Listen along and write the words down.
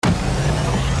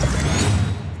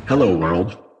Hello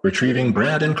world, retrieving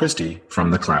Brad and Christy from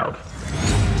the cloud.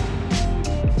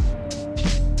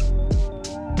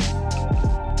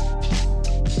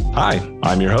 Hi,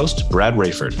 I'm your host, Brad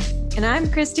Rayford. And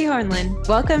I'm Christy Hornlin.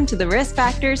 Welcome to the Risk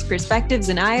Factors, Perspectives,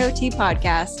 and IoT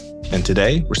podcast. And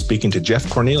today, we're speaking to Jeff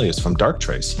Cornelius from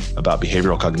Darktrace about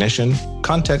behavioral cognition,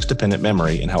 context-dependent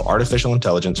memory, and how artificial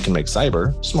intelligence can make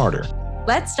cyber smarter.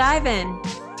 Let's dive in.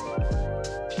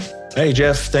 Hey,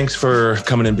 Jeff, thanks for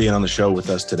coming and being on the show with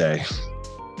us today.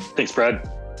 Thanks, Brad.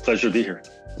 Pleasure to be here.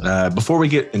 Before we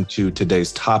get into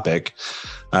today's topic,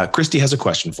 Christy has a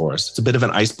question for us. It's a bit of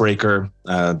an icebreaker,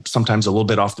 sometimes a little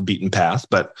bit off the beaten path,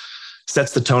 but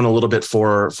sets the tone a little bit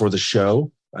for the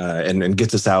show and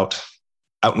gets us out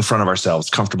in front of ourselves,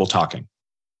 comfortable talking.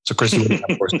 So, Christy, what do you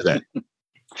have for us today?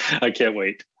 I can't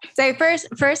wait. So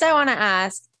first, I want to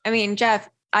ask. Jeff,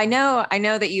 I know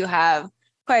that you have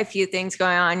quite a few things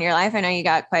going on in your life. I know you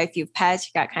got quite a few pets.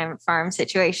 You got kind of a farm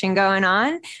situation going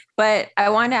on. But I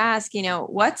wanted to ask,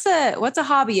 what's a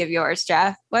hobby of yours,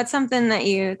 Jeff? What's something that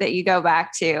you go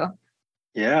back to?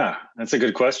 Yeah, that's a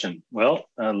good question. Well,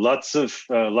 lots of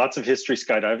history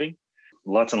skydiving,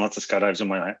 lots and lots of skydives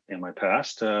in my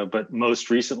past. But most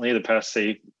recently, the past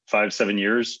say 5-7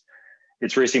 years,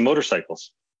 it's racing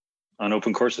motorcycles on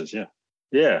open courses.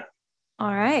 Yeah.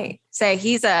 All right. So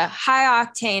he's a high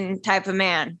octane type of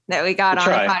man that we got on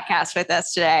the podcast with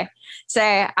us today. So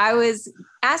I was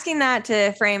asking that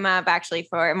to frame up actually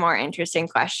for a more interesting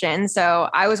question. So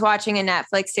I was watching a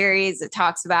Netflix series that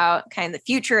talks about kind of the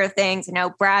future of things. I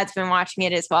know Brad's been watching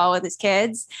it as well with his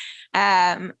kids.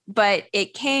 But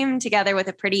it came together with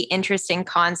a pretty interesting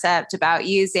concept about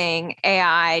using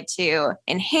AI to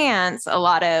enhance a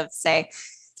lot of, say,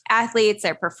 athletes,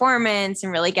 their performance,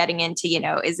 and really getting into,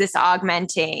 is this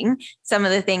augmenting some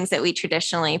of the things that we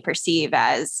traditionally perceive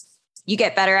as you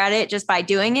get better at it just by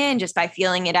doing it and just by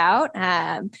feeling it out,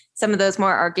 some of those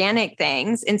more organic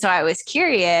things. And so I was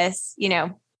curious,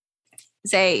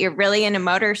 say you're really into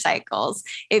motorcycles.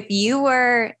 If you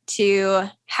were to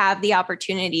have the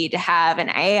opportunity to have an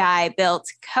AI built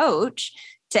coach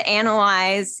to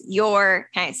analyze your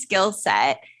kind of skill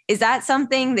set, is that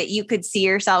something that you could see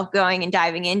yourself going and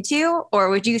diving into? Or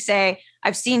would you say,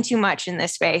 I've seen too much in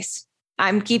this space,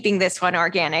 I'm keeping this one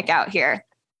organic out here?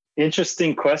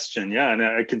 Interesting question. Yeah. And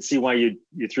I can see why you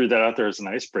threw that out there as an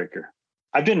icebreaker.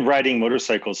 I've been riding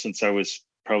motorcycles since I was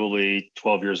probably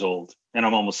 12 years old, and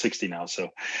I'm almost 60 now. So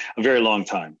a very long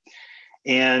time.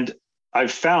 And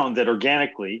I've found that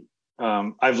organically,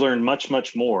 I've learned much,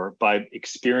 much more by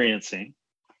experiencing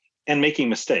and making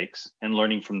mistakes and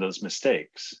learning from those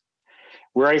mistakes.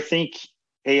 Where I think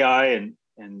AI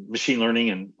and machine learning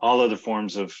and all other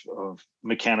forms of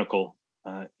mechanical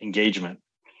engagement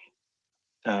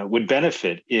would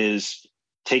benefit is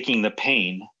taking the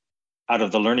pain out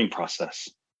of the learning process,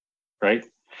 right?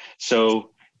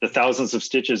 So the thousands of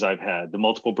stitches I've had, the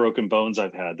multiple broken bones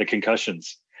I've had, the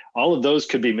concussions, all of those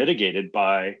could be mitigated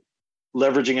by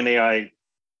leveraging an AI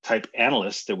type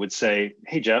analyst that would say,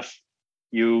 hey, Jeff,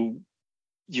 you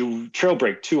trail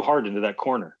brake too hard into that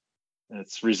corner.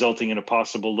 It's resulting in a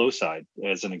possible low side,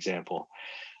 as an example.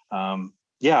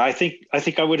 I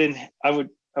think I would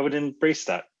embrace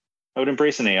that. I would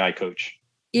embrace an AI coach.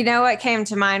 You know what came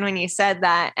to mind when you said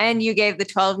that, and you gave the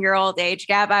 12-year-old age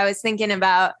gap? I was thinking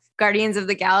about Guardians of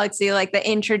the Galaxy, like the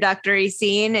introductory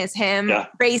scene is him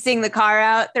racing the car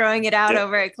out, throwing it out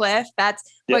over a cliff. That's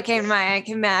what came to mind. I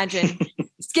can imagine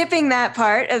skipping that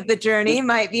part of the journey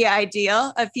might be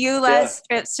ideal. A few less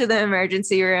trips to the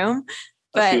emergency room.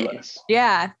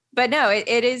 But no,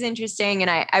 it is interesting. And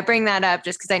I bring that up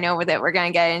just because I know that we're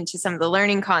going to get into some of the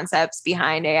learning concepts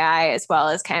behind AI, as well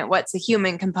as kind of what's the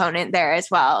human component there as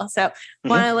well. So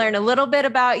want to learn a little bit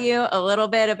about you, a little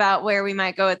bit about where we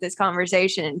might go with this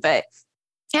conversation. But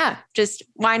yeah, just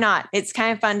why not? It's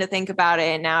kind of fun to think about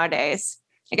it nowadays.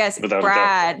 I guess,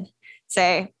 Brad,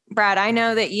 I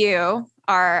know that you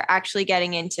are actually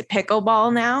getting into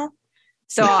pickleball now.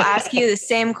 So I'll ask you the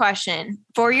same question.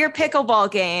 For your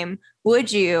pickleball game,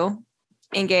 would you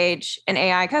engage an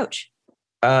AI coach?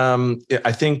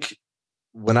 I think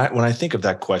when I think of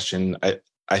that question,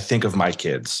 I think of my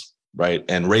kids, right?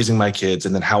 And raising my kids,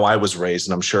 and then how I was raised,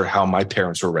 and I'm sure how my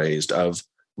parents were raised, of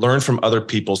learn from other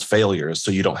people's failures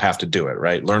so you don't have to do it,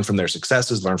 right? Learn from their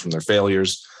successes, learn from their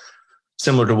failures.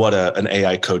 Similar to what an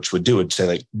AI coach would do, would say,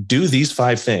 like, do these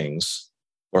 5 things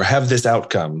or have this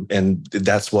outcome, and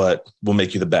that's what will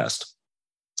make you the best.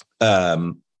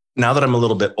 Now that I'm a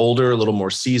little bit older, a little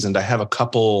more seasoned, I have a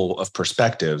couple of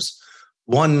perspectives.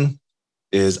 One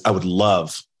is I would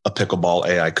love a pickleball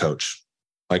AI coach.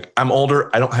 Like, I'm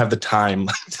older, I don't have the time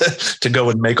to go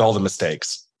and make all the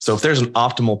mistakes. So if there's an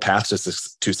optimal path to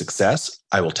success,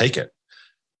 I will take it.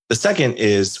 The second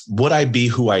is, would I be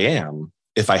who I am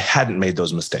if I hadn't made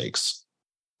those mistakes,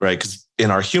 right? Because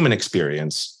in our human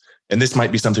experience, and this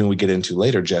might be something we get into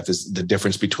later, Jeff, is the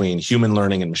difference between human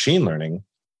learning and machine learning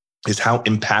is how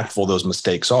impactful those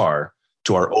mistakes are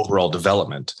to our overall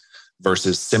development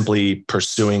versus simply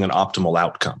pursuing an optimal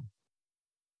outcome,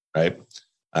 right?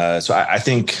 So I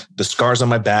think the scars on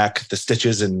my back, the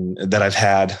stitches that I've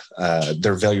had,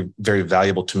 they're very, very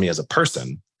valuable to me as a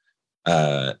person.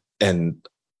 And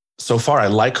so far, I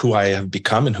like who I have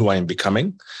become and who I am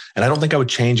becoming. And I don't think I would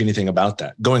change anything about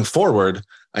that. Going forward,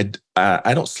 I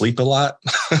don't sleep a lot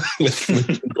with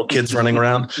little kids running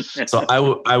around. So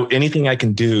anything I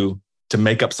can do to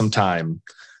make up some time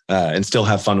and still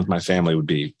have fun with my family would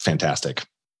be fantastic.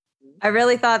 I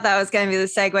really thought that was going to be the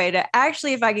segue to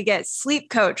actually, if I could get sleep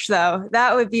coach, though,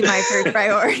 that would be my first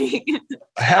priority.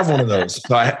 I have one of those.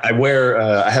 So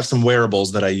I have some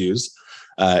wearables that I use.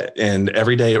 And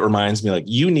every day it reminds me, like,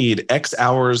 you need X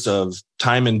hours of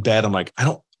time in bed. I'm like,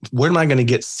 where am I going to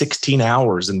get 16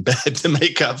 hours in bed to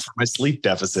make up for my sleep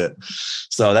deficit?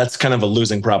 So that's kind of a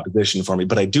losing proposition for me,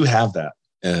 but I do have that.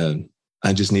 And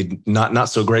I just need not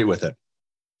so great with it.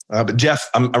 But Jeff,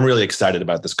 I'm really excited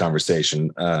about this conversation.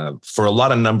 For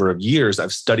a number of years,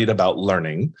 I've studied about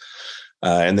learning.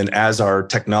 And then as our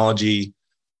technology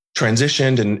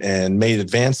transitioned and made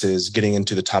advances, getting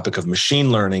into the topic of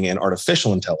machine learning and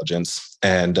artificial intelligence.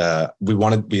 And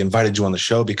we invited you on the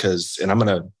show because, and I'm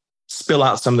going to spill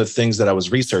out some of the things that I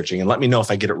was researching and let me know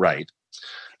if I get it right.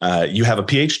 You have a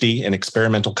PhD in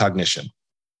experimental cognition,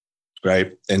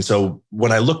 right? And so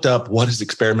when I looked up what is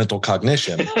experimental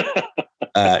cognition,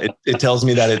 it tells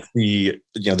me that it's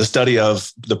the study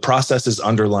of the processes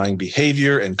underlying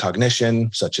behavior and cognition,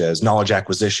 such as knowledge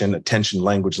acquisition, attention,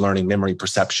 language learning, memory,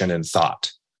 perception, and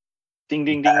thought. Ding,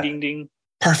 ding, ding, ding, ding.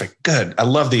 Perfect. Good. I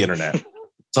love the internet.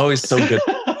 It's always so good.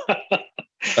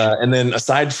 And then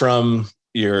aside from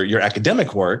your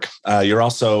academic work, you're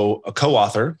also a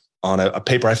co-author on a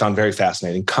paper I found very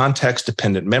fascinating,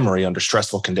 context-dependent memory under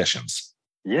stressful conditions.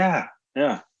 Yeah.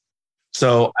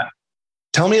 So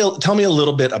tell me a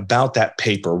little bit about that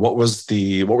paper. What were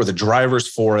the drivers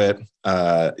for it?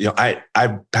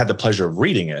 I've had the pleasure of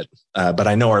reading it, but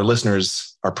I know our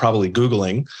listeners are probably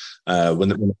Googling when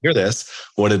they hear this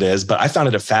what it is. But I found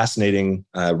it a fascinating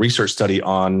research study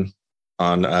on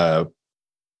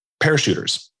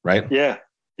parachuters, right? Yeah.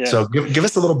 So give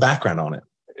us a little background on it.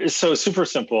 So super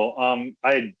simple.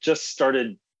 I had just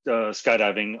started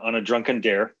skydiving on a drunken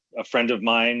dare. A friend of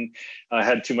mine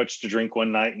had too much to drink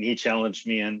one night and he challenged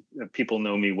me. And people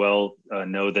know me well,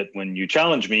 know that when you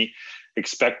challenge me,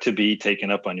 expect to be taken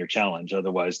up on your challenge.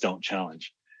 Otherwise, don't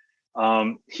challenge.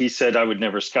 He said I would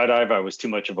never skydive. I was too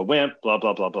much of a wimp, blah,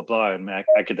 blah, blah, blah, blah. I'm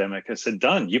academic. I said,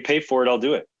 done. You pay for it. I'll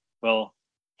do it. Well,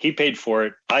 he paid for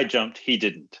it. I jumped. He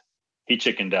didn't. He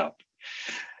chickened out.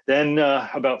 Then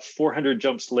about 400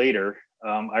 jumps later,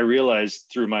 I realized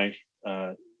through my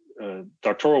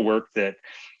doctoral work that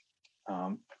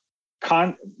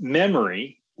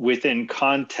memory within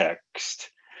context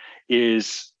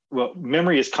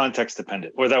memory is context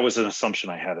dependent, or that was an assumption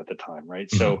I had at the time, right?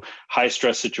 Mm-hmm. So high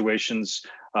stress situations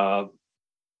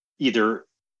either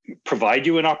provide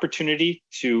you an opportunity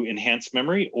to enhance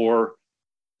memory or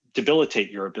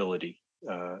debilitate your ability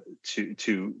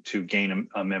to gain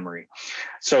a memory.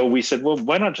 So we said, well,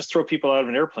 why not just throw people out of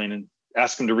an airplane and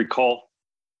ask them to recall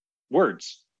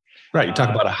words? Right. You talk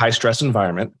about a high stress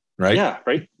environment, right? Yeah.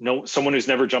 Right. No, someone who's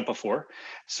never jumped before.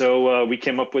 So we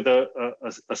came up with a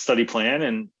study plan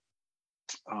and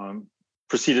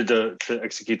proceeded to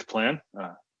execute the plan.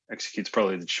 Execute's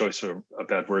probably the choice of a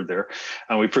bad word there.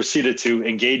 And we proceeded to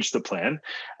engage the plan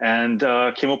and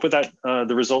came up with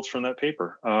the results from that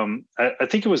paper. I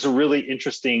think it was a really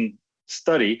interesting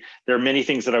study. There are many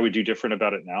things that I would do different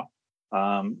about it now,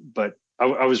 but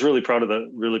I was really proud of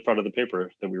the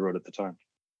paper that we wrote at the time.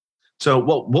 So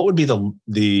what would be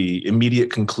the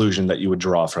immediate conclusion that you would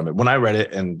draw from it? When I read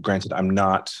it, and granted, I'm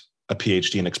not a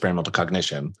PhD in experimental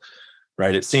cognition,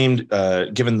 right? It seemed,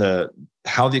 given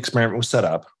how the experiment was set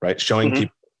up, right, showing mm-hmm.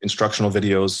 people instructional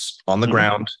videos on the mm-hmm.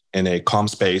 ground in a calm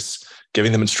space,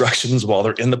 giving them instructions while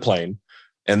they're in the plane,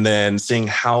 and then seeing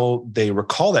how they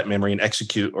recall that memory and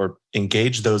execute or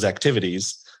engage those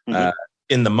activities mm-hmm.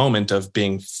 In the moment of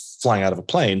flying out of a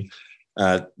plane.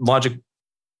 Logic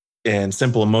and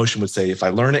simple emotion would say, if I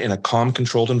learn it in a calm,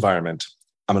 controlled environment,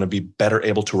 I'm going to be better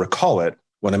able to recall it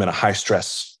when I'm in a high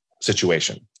stress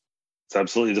situation. It's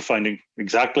absolutely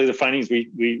exactly the findings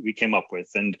we came up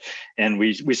with, and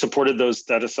we supported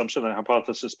that assumption, that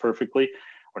hypothesis perfectly.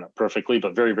 or not perfectly,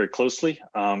 but very, very closely.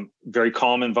 Very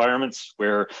calm environments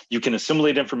where you can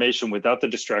assimilate information without the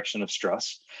distraction of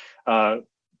stress,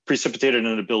 precipitated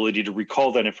an ability to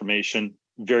recall that information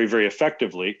very, very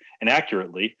effectively and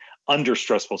accurately under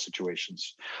stressful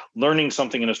situations. Learning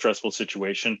something in a stressful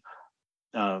situation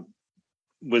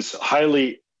was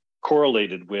highly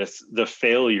correlated with the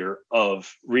failure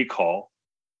of recall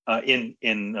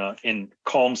in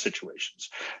calm situations.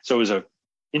 So it was a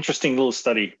interesting little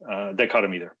study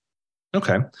dichotomy there.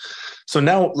 Okay, so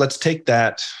now let's take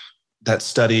that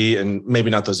study, and maybe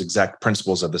not those exact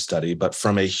principles of the study, but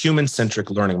from a human-centric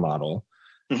learning model,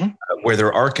 where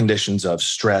there are conditions of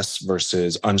stress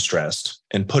versus unstressed,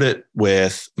 and put it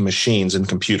with machines and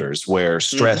computers where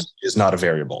stress is not a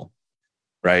variable,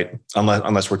 right?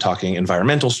 Unless we're talking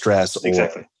environmental stress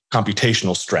or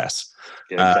computational stress.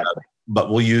 Yeah, exactly. But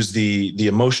we'll use the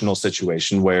emotional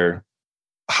situation where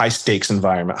high stakes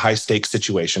environment, high stakes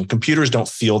situation, computers don't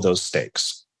feel those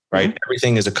stakes, right?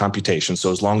 Everything is a computation.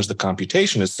 So as long as the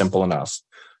computation is simple enough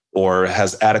or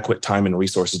has adequate time and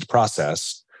resources to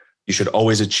process, you should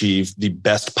always achieve the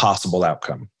best possible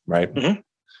outcome, right?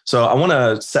 So I want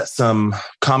to set some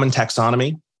common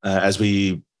taxonomy as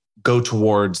we go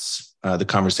towards the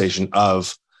conversation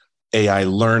of AI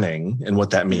learning and what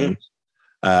that means.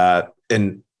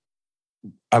 And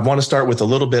I want to start with a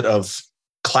little bit of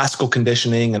classical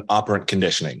conditioning and operant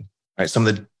conditioning, right? Some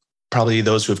of the, probably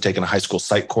those who have taken a high school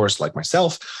psych course like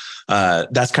myself,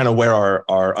 that's kind of where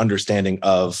our understanding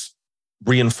of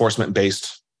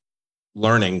reinforcement-based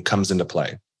learning comes into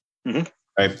play,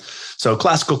 right? So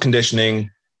classical conditioning,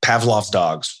 Pavlov's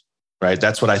dogs, right?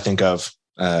 That's what I think of.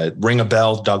 Ring a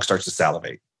bell, dog starts to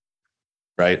salivate,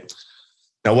 right?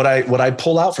 Now, what I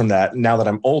pull out from that now that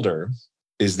I'm older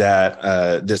is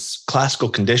that this classical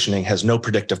conditioning has no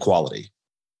predictive quality,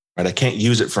 right? I can't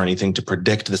use it for anything to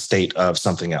predict the state of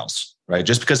something else, right?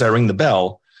 Just because I ring the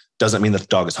bell doesn't mean that the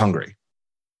dog is hungry.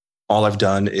 All I've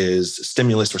done is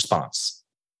stimulus response.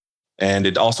 And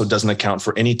it also doesn't account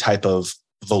for any type of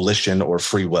volition or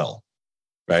free will,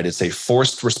 right? It's a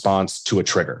forced response to a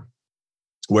trigger.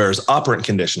 Whereas operant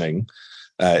conditioning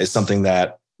is something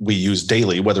that we use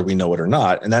daily, whether we know it or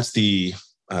not. And that's the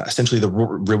essentially the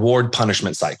reward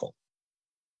punishment cycle,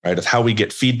 right? Of how we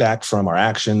get feedback from our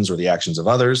actions or the actions of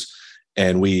others.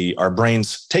 And our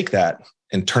brains take that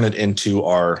and turn it into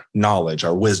our knowledge,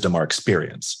 our wisdom, our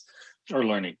experience. Or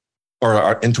learning.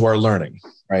 Or into our learning,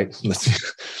 right?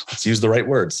 Let's use the right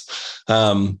words.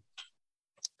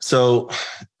 So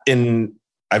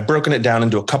I've broken it down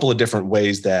into a couple of different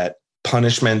ways that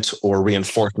punishment or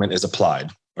reinforcement is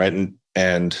applied, right?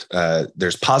 And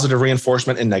there's positive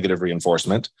reinforcement and negative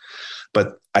reinforcement.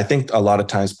 But I think a lot of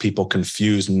times people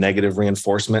confuse negative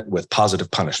reinforcement with positive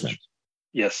punishment.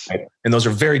 Yes. Right? And those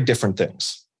are very different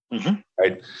things,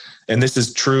 right? And this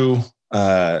is true,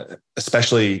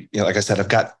 especially, like I said, I've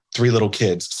got 3 little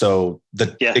kids. So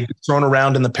it gets thrown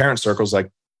around in the parent circles like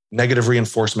negative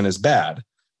reinforcement is bad,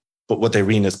 but what they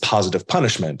mean is positive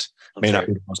punishment may not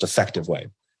be the most effective way.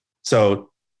 So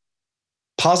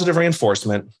positive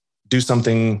reinforcement, do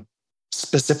something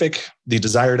specific, the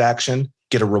desired action,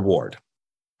 get a reward,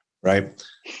 right?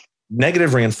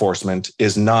 Negative reinforcement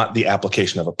is not the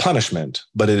application of a punishment,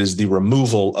 but it is the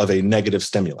removal of a negative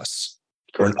stimulus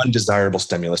or an undesirable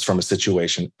stimulus from a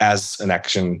situation as an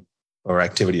action or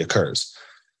activity occurs.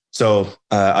 So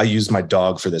I use my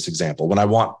dog for this example. When I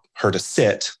want her to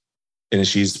sit and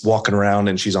she's walking around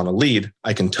and she's on a lead,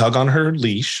 I can tug on her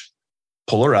leash,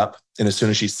 pull her up, and as soon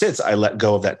as she sits, I let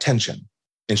go of that tension.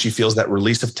 And she feels that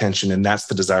release of tension, and that's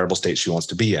the desirable state she wants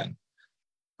to be in,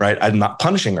 right? I'm not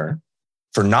punishing her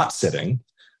for not sitting.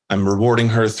 I'm rewarding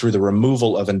her through the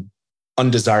removal of an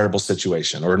undesirable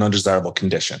situation or an undesirable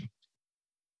condition,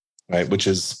 right? Which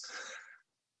is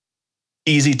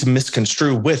easy to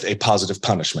misconstrue with a positive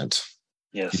punishment.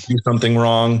 Yes. You do something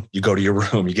wrong, you go to your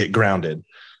room, you get grounded.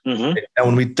 And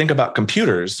when we think about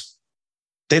computers,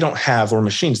 they don't have, or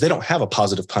machines, they don't have a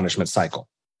positive punishment cycle,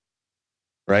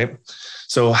 right?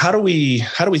 So how do we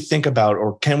think about,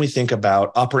 or can we think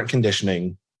about operant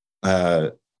conditioning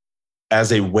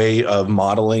as a way of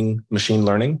modeling machine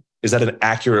learning? Is that an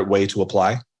accurate way to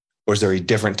apply? Or is there a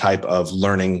different type of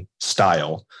learning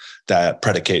style that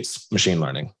predicates machine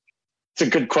learning? It's a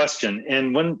good question.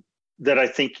 And one that I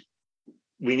think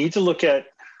we need to look at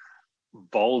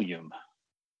volume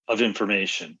of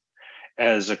information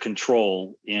as a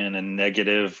control in a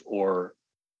negative or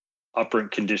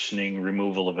operant conditioning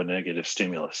removal of a negative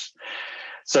stimulus.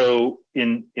 So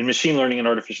in machine learning and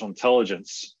artificial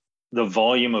intelligence, the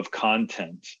volume of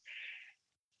content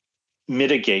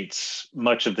mitigates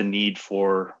much of the need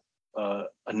for a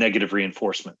negative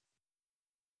reinforcement.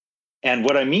 And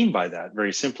what I mean by that,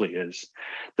 very simply, is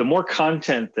the more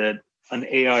content that an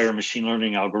AI or machine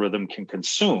learning algorithm can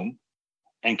consume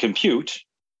and compute,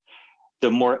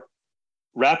 the more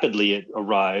rapidly it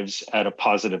arrives at a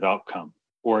positive outcome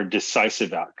or a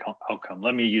decisive outcome.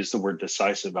 Let me use the word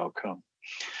decisive outcome.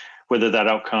 Whether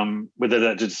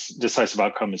that decisive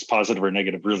outcome is positive or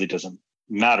negative really doesn't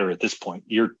matter at this point.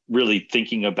 You're really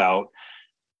thinking about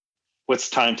what's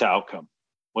time to outcome,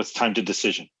 what's time to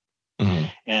decision. Mm-hmm.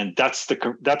 And that's the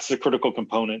critical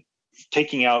component,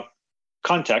 taking out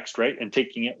context, right? And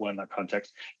taking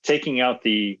out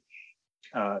the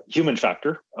human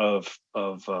factor of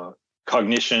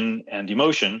cognition and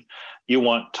emotion. You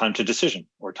want time to decision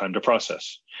or time to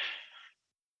process.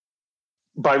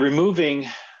 By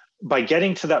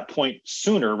getting to that point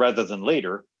sooner rather than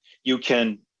later, you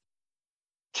can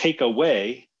take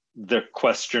away the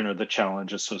question or the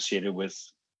challenge associated with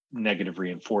negative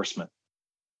reinforcement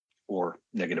or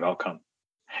negative outcome.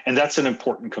 And that's an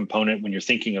important component when you're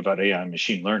thinking about AI and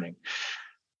machine learning.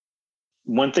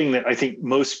 One thing that I think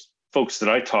most folks that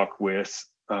I talk with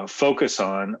focus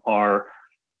on are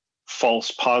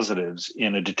false positives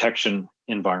in a detection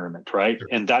environment, right? Sure.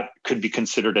 And that could be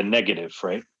considered a negative,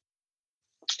 right?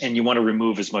 And you want to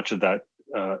remove as much of that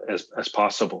as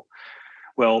possible.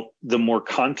 Well, the more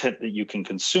content that you can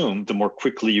consume, the more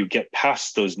quickly you get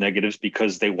past those negatives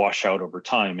because they wash out over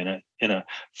time in a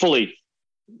fully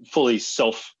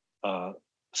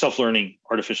self-learning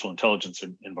artificial intelligence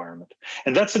environment.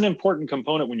 And that's an important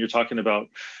component when you're talking about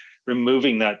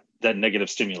removing that negative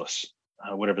stimulus,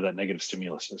 whatever that negative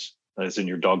stimulus is, that is in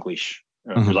your dog leash,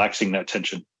 relaxing that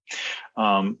tension.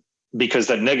 Because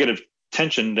that negative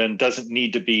tension then doesn't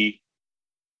need to be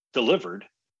delivered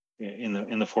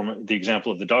in the form of the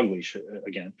example of the dog leash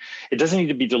again. It doesn't need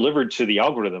to be delivered to the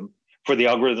algorithm for the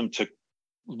algorithm to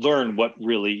learn what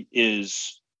really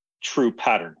is true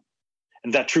pattern.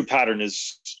 And that true pattern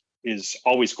is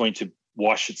always going to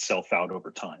wash itself out over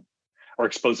time or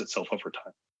expose itself over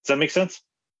time. Does that make sense?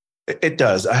 It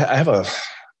does.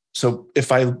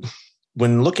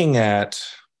 When looking at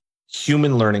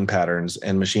human learning patterns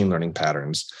and machine learning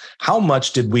patterns, how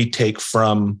much did we take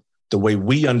from the way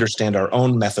we understand our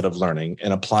own method of learning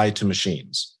and apply to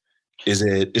machines? Is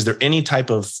there any type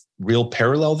of real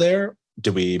parallel there?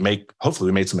 Hopefully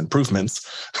we made some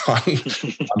improvements on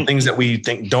things that we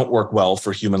think don't work well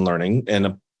for human learning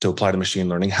and to apply to machine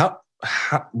learning.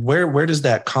 Where does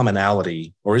that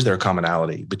commonality, or is there a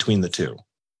commonality between the two?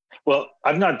 Well,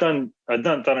 I've not done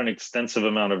an extensive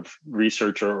amount of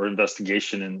research or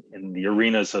investigation in the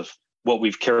arenas of what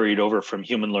we've carried over from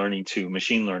human learning to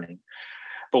machine learning.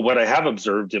 But what I have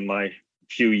observed in my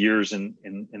few years in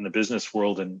the business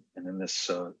world and in this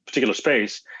particular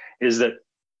space is that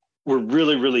we're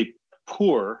really, really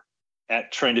poor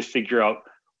at trying to figure out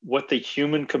what the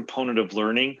human component of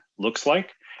learning looks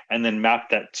like and then map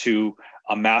that to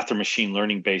a math or machine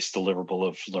learning based deliverable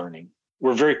of learning.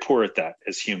 We're very poor at that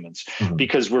as humans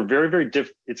because we're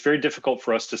it's very difficult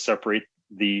for us to separate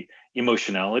the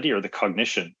emotionality or the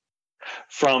cognition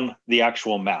from the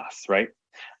actual math, right?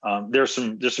 There's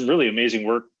some really amazing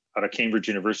work out of Cambridge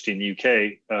University in the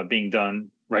UK being done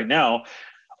right now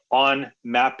on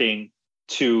mapping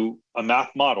to a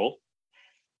math model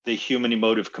the human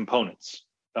emotive components.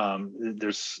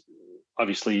 There's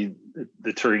obviously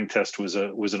the Turing test was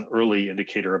an early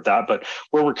indicator of that, but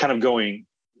where we're kind of going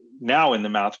now in the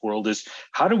math world is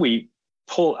how do we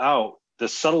pull out the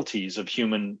subtleties of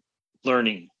human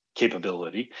learning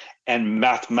capability and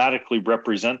mathematically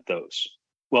represent those?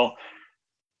 Well,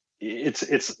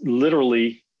 it's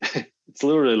literally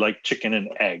like chicken and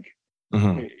egg.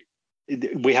 Mm-hmm.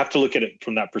 We have to look at it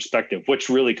from that perspective. Which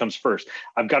really comes first?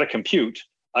 I've got to compute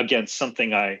against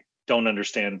something I don't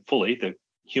understand fully, the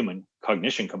human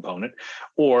cognition component,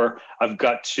 or I've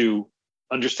got to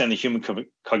understand the human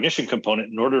cognition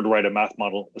component in order to write a math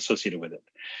model associated with it.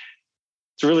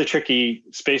 It's a really tricky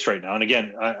space right now. And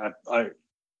again, I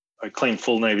claim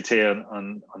full naivete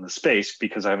on the space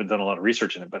because I haven't done a lot of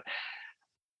research in it, but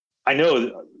I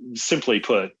know, simply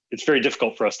put, it's very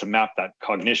difficult for us to map that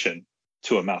cognition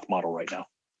to a math model right now.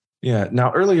 Yeah.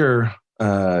 Now, earlier,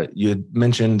 you had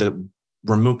mentioned that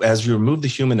as you remove the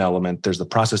human element, there's the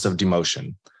process of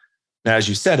demotion. Now, as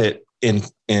you said it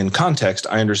in context,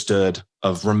 I understood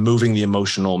of removing the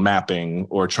emotional mapping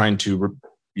or trying to,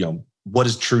 what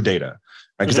is true data?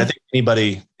 Because I think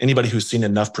anybody who's seen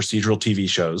enough procedural TV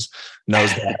shows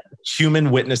knows that human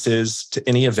witnesses to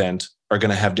any event are going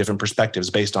to have different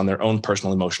perspectives based on their own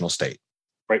personal emotional state.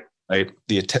 Right.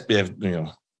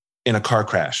 In a car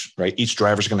crash, right? Each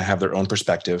driver is going to have their own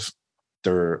perspective.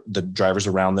 the drivers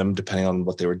around them, depending on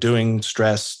what they were doing,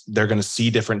 stress, they're going to see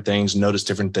different things, notice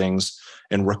different things,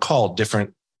 and recall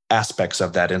different aspects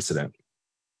of that incident.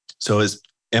 So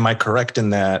am I correct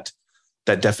in that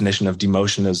definition of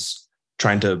demotion is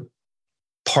trying to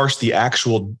parse the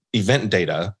actual event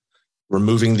data,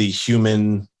 removing the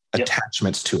human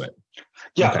attachments to it?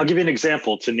 Yeah, okay. I'll give you an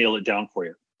example to nail it down for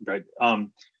you. Right.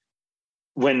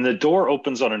 When the door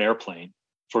opens on an airplane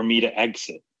for me to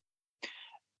exit,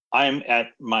 I'm at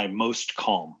my most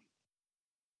calm.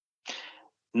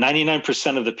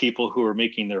 99% of the people who are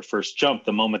making their first jump,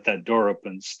 the moment that door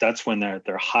opens, that's when they're at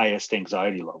their highest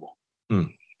anxiety level.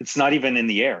 It's not even in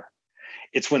the air.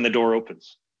 It's when the door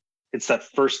opens. It's that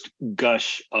first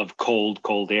gush of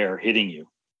cold air hitting you.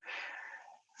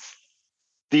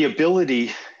 The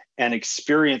ability and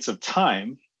experience of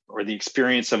time, or the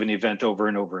experience of an event over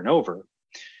and over and over,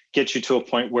 gets you to a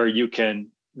point where you can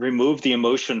remove the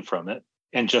emotion from it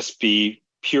and just be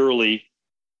purely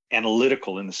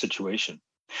analytical in the situation.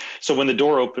 So when the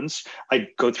door opens, I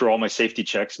go through all my safety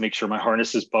checks, make sure my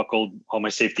harness is buckled, all my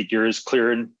safety gear is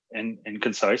clear and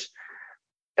concise.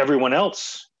 Everyone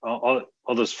else, all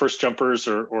those first jumpers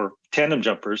or tandem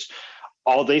jumpers,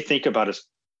 all they think about is,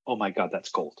 oh my God, that's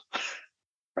cold,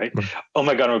 right? Oh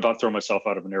my God, I'm about to throw myself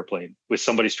out of an airplane with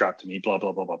somebody strapped to me, blah,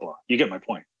 blah, blah, blah, blah. You get my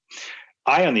point.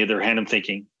 I, on the other hand, am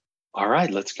thinking, all right,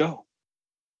 let's go.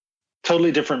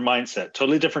 Totally different mindset,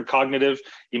 totally different cognitive,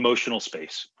 emotional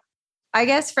space. I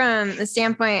guess from the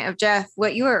standpoint of Jeff,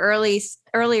 what you were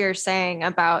earlier saying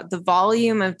about the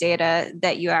volume of data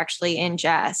that you actually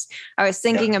ingest, I was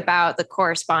thinking about the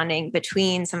corresponding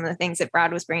between some of the things that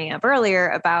Brad was bringing up earlier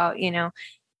about,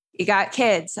 you got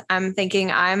kids. I'm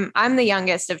thinking I'm the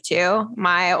youngest of two.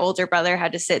 My older brother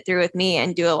had to sit through with me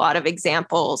and do a lot of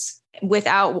examples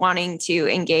without wanting to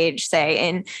engage, say,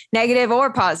 in negative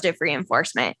or positive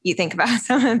reinforcement. You think about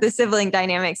some of the sibling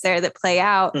dynamics there that play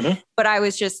out. Mm-hmm. But I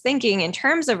was just thinking in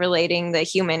terms of relating the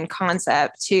human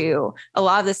concept to a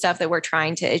lot of the stuff that we're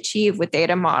trying to achieve with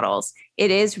data models. It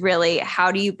is really,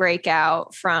 how do you break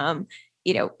out from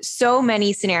so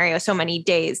many scenarios, so many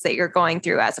days that you're going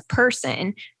through as a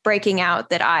person, breaking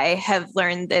out that I have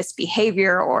learned this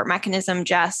behavior or mechanism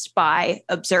just by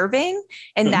observing,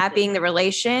 and that being the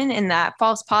relation, and that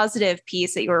false positive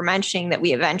piece that you were mentioning that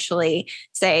we eventually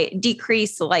say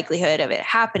decrease the likelihood of it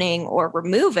happening or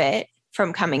remove it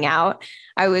from coming out.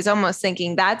 I was almost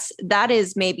thinking that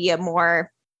is maybe a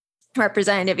more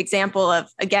representative example of,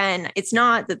 again, it's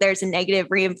not that there's a negative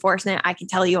reinforcement. I can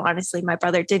tell you honestly, my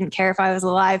brother didn't care if I was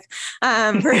alive.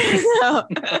 But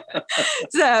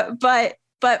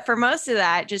for most of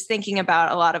that, just thinking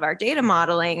about a lot of our data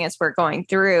modeling as we're going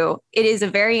through, it is a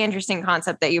very interesting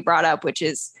concept that you brought up, which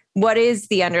is what is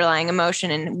the underlying emotion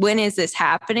and when is this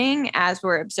happening as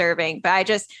we're observing. But I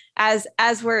just, as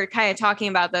we're kind of talking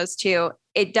about those two,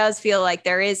 it does feel like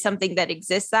there is something that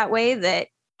exists that way, that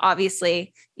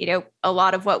obviously, a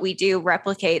lot of what we do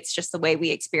replicates just the way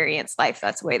we experience life.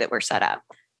 That's the way that we're set up.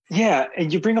 Yeah.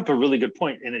 And you bring up a really good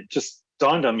point. And it just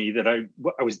dawned on me that I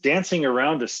was dancing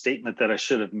around a statement that I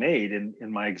should have made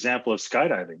in my example of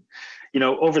skydiving.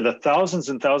 Over the thousands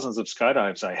and thousands of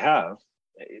skydives I have,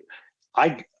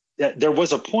 there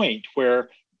was a point where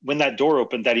when that door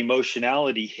opened, that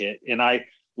emotionality hit, and I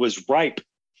was ripe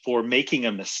for making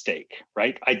a mistake,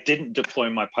 right? I didn't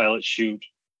deploy my pilot chute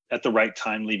at the right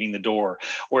time, leaving the door.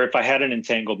 Or if I had an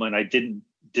entanglement, I didn't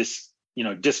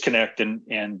disconnect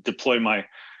and deploy my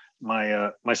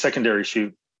secondary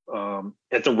chute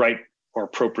at the right or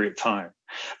appropriate time.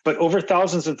 But over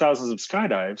thousands and thousands of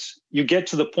skydives, you get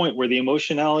to the point where the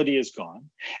emotionality is gone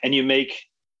and you make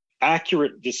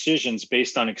accurate decisions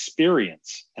based on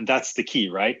experience. And that's the key,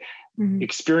 right? Mm-hmm.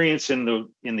 Experience in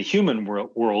the human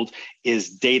world is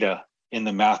data in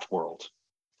the math world.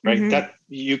 Right. Mm-hmm. That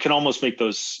you can almost make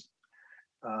those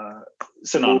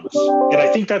synonymous. And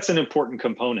I think that's an important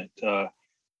component.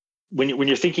 When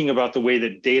you're thinking about the way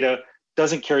that data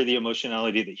doesn't carry the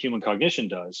emotionality that human cognition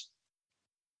does,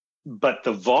 but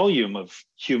the volume of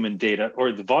human data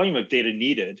or the volume of data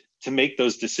needed to make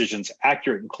those decisions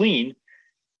accurate and clean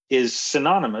is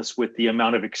synonymous with the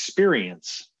amount of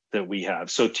experience that we have.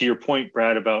 So to your point,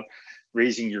 Brad, about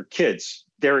raising your kids,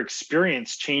 their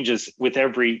experience changes with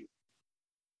every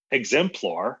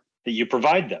exemplar that you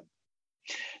provide them.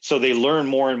 So they learn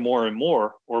more and more and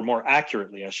more, or more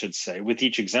accurately, I should say, with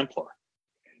each exemplar.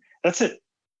 That's it.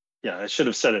 Yeah, I should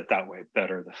have said it that way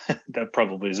better. That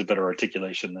probably is a better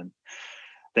articulation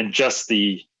than just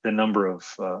the number of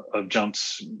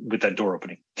jumps with that door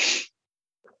opening.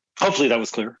 Hopefully that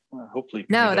was clear. Hopefully.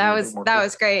 No, that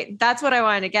was great. That's what I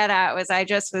wanted to get at. Was I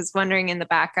just was wondering in the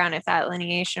background if that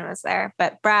lineation was there.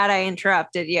 But Brad, I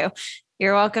interrupted you.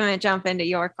 You're welcome to jump into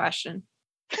your question.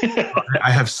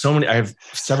 I have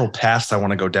several paths I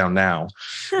want to go down now.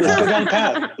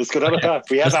 Let's go down the path.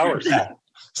 We have hours.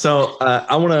 So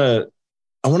I want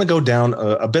to go down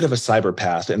a bit of a cyber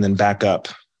path and then back up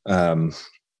to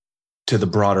the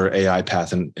broader AI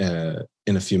path in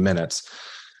a few minutes.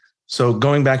 So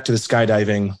going back to the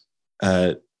skydiving,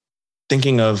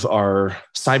 thinking of our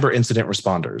cyber incident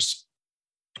responders,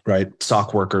 right?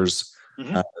 SOC workers,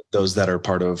 those that are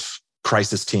part of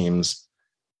crisis teams,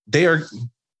 they are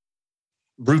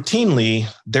routinely,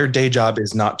 their day job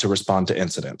is not to respond to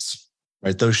incidents,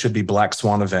 right? Those should be black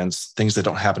swan events, things that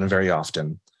don't happen very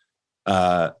often.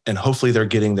 And hopefully they're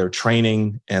getting their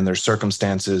training and their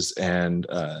circumstances and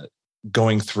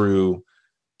going through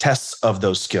tests of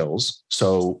those skills.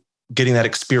 So getting that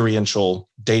experiential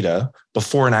data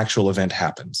before an actual event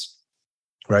happens,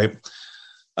 right?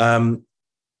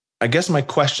 I guess my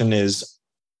question is,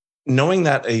 knowing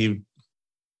that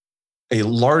a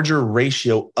larger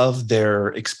ratio of their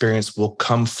experience will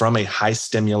come from a high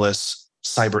stimulus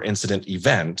cyber incident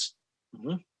event,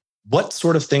 what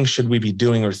sort of things should we be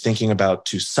doing or thinking about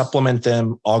to supplement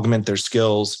them, augment their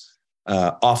skills,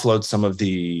 offload some of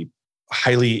the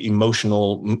highly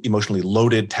emotionally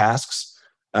loaded tasks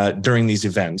during these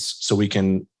events, so we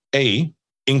can A,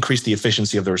 increase the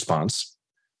efficiency of the response,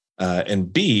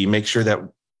 and B, make sure that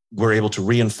we're able to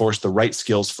reinforce the right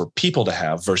skills for people to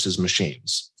have versus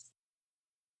machines?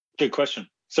 Good question.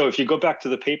 So if you go back to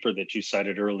the paper that you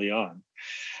cited early on,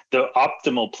 the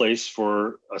optimal place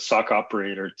for a SOC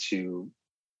operator to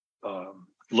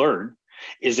learn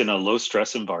is in a low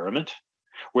stress environment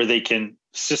where they can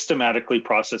systematically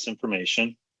process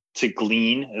information to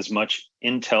glean as much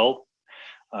intel,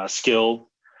 skill,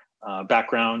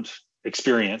 background,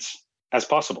 experience as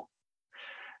possible.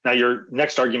 Now, your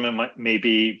next argument may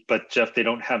be, but Jeff, they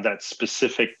don't have that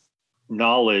specific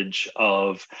knowledge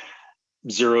of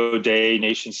zero-day,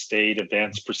 nation-state,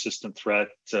 advanced persistent threat,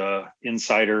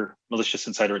 insider, malicious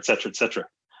insider, et cetera,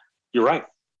 You're right.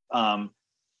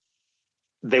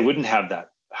 They wouldn't have that.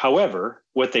 However,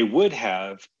 what they would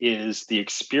have is the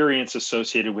experience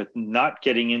associated with not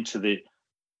getting into the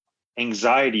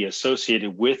anxiety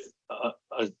associated with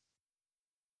an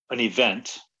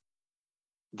event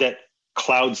that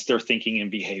clouds their thinking and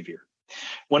behavior.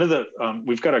 One of the,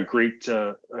 we've got a great,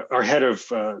 our head of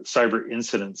cyber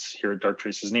incidents here at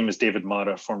Darktrace, his name is David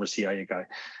Mata, former CIA guy.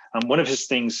 One of his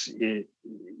things,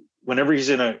 whenever he's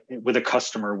with a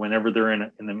customer, whenever they're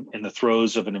in the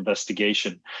throes of an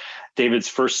investigation, David's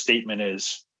first statement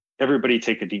is, everybody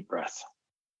take a deep breath,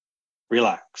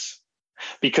 relax.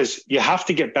 Because you have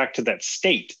to get back to that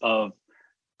state of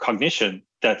cognition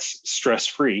that's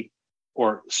stress-free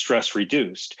or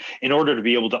stress-reduced in order to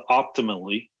be able to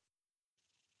optimally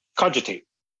cogitate.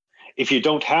 If you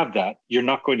don't have that, you're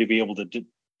not going to be able to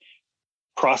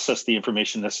process the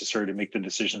information necessary to make the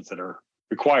decisions that are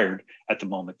required at the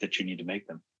moment that you need to make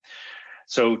them.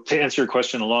 So to answer your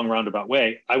question in a long roundabout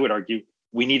way, I would argue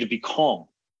we need to be calm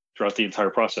throughout the entire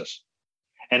process.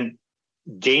 And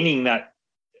gaining that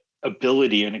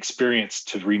ability and experience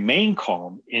to remain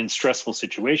calm in stressful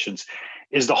situations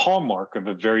is the hallmark of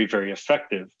a very, very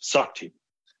effective SOC team.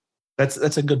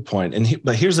 That's a good point.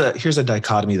 But here's a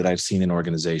dichotomy that I've seen in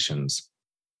organizations.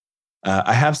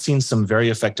 I have seen some very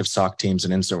effective SOC teams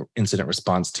and incident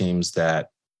response teams that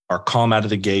are calm out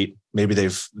of the gate. Maybe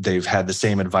they've had the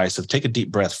same advice of take a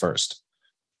deep breath first,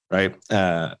 right?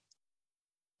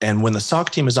 And when the SOC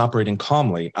team is operating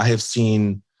calmly, I have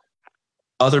seen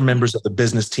other members of the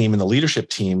business team and the leadership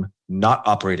team not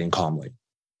operating calmly,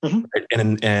 right?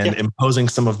 and imposing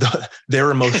some of their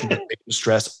emotional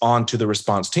stress onto the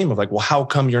response team of like, well, how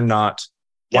come you're not?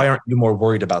 Why aren't you more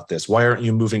worried about this? Why aren't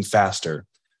you moving faster?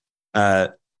 So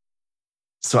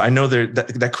I know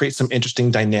that creates some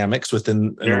interesting dynamics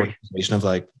within an organization of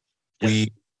like, and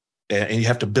you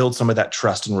have to build some of that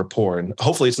trust and rapport. And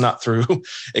hopefully it's not through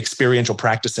experiential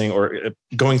practicing or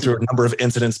going through a number of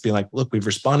incidents, being like, look, we've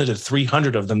responded to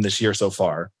 300 of them this year so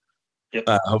far.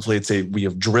 Hopefully we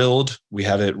have drilled, we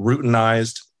have it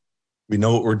routinized, we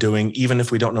know what we're doing, even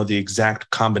if we don't know the exact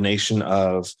combination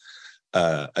of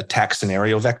attack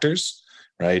scenario vectors,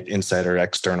 right? Insider,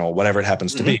 external, whatever it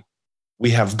happens to be.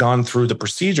 We have gone through the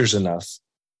procedures enough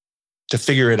to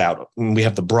figure it out. We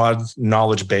have the broad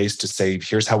knowledge base to say,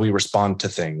 here's how we respond to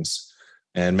things.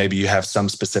 And maybe you have some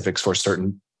specifics for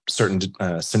certain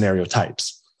scenario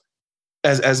types.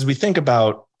 As we think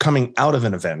about coming out of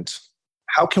an event,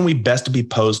 how can we best be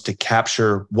posed to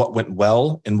capture what went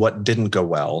well and what didn't go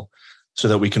well so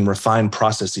that we can refine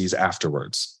processes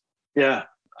afterwards? Yeah,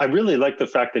 I really like the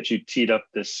fact that you teed up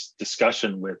this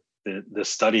discussion with the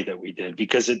study that we did,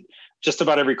 because it just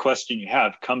about every question you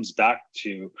have comes back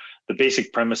to the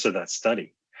basic premise of that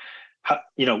study.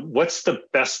 What's the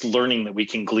best learning that we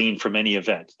can glean from any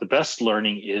event? The best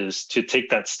learning is to take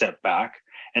that step back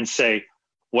and say,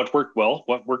 what worked well,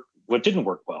 what didn't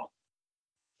work well.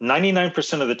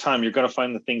 99% of the time, you're going to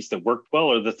find the things that worked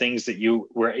well are the things that you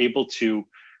were able to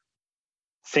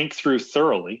think through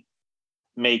thoroughly,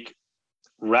 make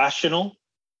rational,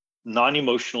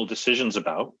 non-emotional decisions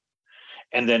about,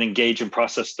 and then engage and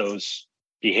process those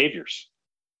behaviors.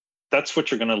 That's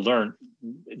what you're going to learn.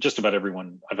 Just about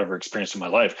everyone I've ever experienced in my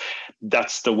life,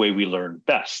 that's the way we learn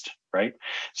best, right?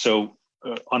 So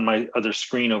on my other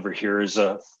screen over here is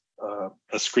a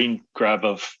screen grab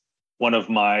of one of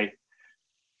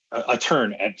a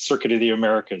turn at Circuit of the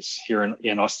Americas here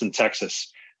in Austin,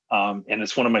 Texas. And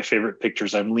it's one of my favorite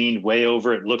pictures. I'm leaned way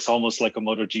over. It looks almost like a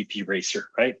MotoGP racer,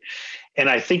 right? And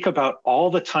I think about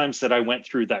all the times that I went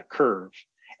through that curve,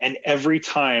 and every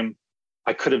time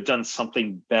I could have done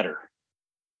something better.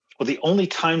 Well, the only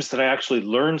times that I actually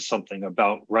learned something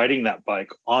about riding that bike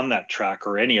on that track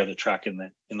or any other track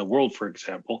in the world, for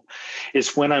example,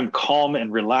 is when I'm calm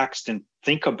and relaxed and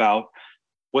think about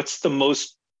what's the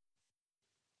most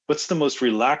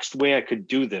relaxed way I could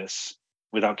do this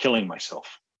without killing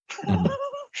myself. Mm-hmm.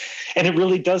 And it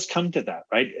really does come to that,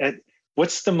 right?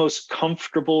 What's the most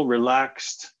comfortable,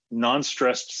 relaxed,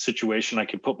 non-stressed situation I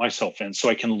can put myself in so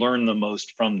I can learn the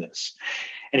most from this?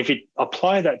 And if you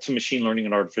apply that to machine learning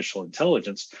and artificial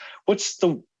intelligence, what's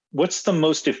the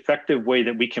most effective way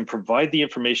that we can provide the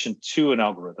information to an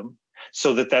algorithm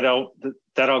so that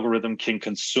algorithm can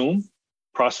consume,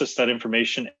 process that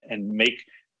information, and make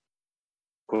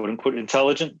quote unquote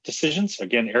intelligent decisions?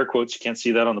 Again, air quotes. You can't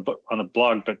see that on the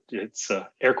blog, but it's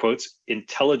air quotes,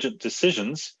 intelligent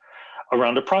decisions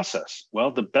around a process.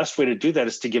 Well, the best way to do that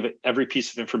is to give it every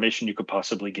piece of information you could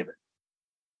possibly give it.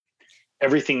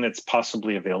 Everything that's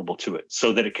possibly available to it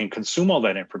so that it can consume all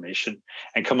that information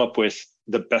and come up with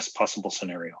the best possible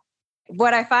scenario.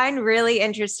 What I find really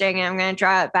interesting, and I'm going to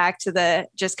draw it back to the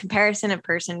just comparison of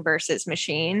person versus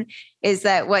machine, is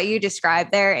that what you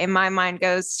described there in my mind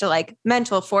goes to like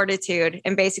mental fortitude.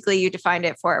 And basically you defined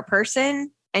it for a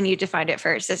person and you defined it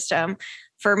for a system.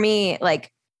 For me,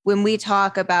 like when we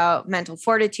talk about mental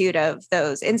fortitude of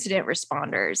those incident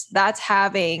responders, that's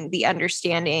having the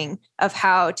understanding of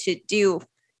how to do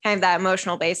kind of that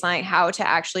emotional baseline, how to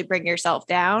actually bring yourself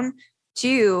down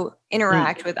to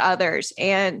interact with others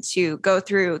and to go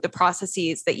through the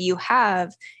processes that you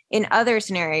have in other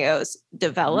scenarios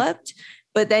developed.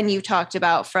 But then you talked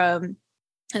about from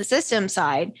the system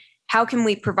side, how can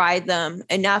we provide them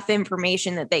enough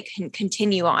information that they can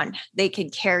continue on, they can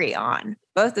carry on?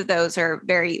 Both of those are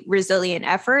very resilient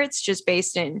efforts, just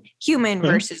based in human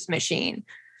versus machine.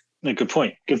 Good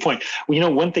point.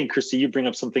 Well, one thing, Christy, you bring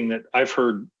up something that I've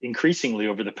heard increasingly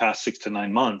over the past 6 to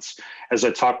 9 months as I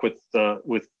talk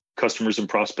with customers and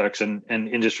prospects and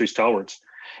industry stalwarts,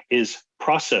 is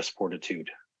process fortitude.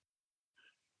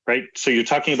 Right? So you're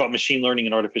talking about machine learning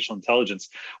and artificial intelligence.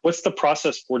 What's the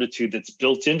process fortitude that's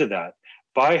built into that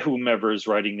by whomever is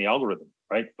writing the algorithm,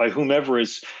 right? By whomever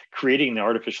is creating the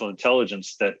artificial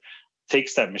intelligence that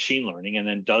takes that machine learning and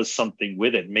then does something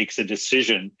with it, makes a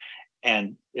decision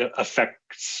and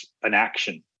affects an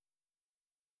action.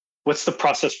 What's the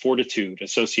process fortitude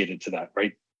associated to that,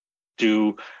 right?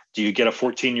 Do you get a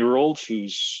 14-year-old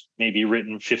who's maybe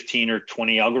written 15 or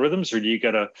 20 algorithms, or do you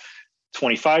get a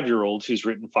 25-year-old who's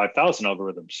written 5,000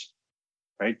 algorithms,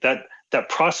 right? That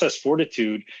process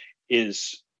fortitude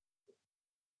is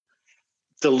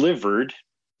delivered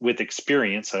with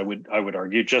experience, I would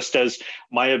argue, just as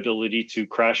my ability to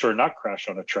crash or not crash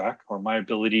on a track, or my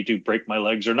ability to break my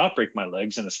legs or not break my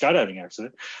legs in a skydiving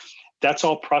accident. That's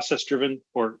all process driven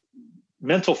or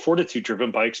mental fortitude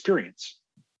driven by experience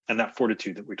and that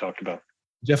fortitude that we talked about.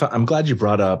 Jeff, I'm glad you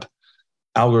brought up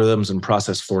algorithms and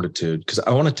process fortitude, because I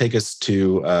want to take us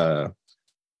to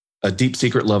a deep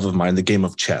secret love of mine, the game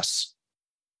of chess.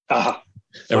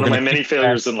 One of my many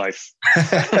failures in life.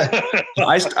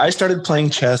 I started playing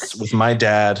chess with my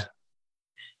dad.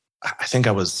 I think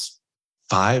I was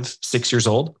 5, 6 years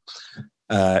old.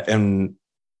 And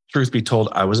truth be told,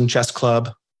 I was in chess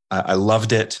club. I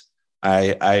loved it.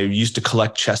 I used to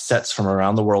collect chess sets from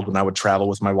around the world when I would travel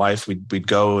with my wife. We'd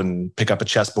go and pick up a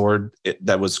chessboard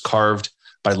that was carved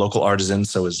by local artisans.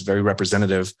 So it was very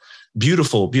representative.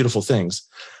 Beautiful, beautiful things.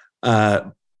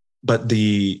 But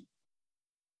the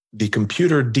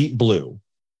computer Deep Blue,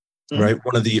 right?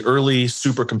 One of the early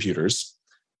supercomputers,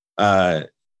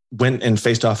 went and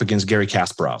faced off against Garry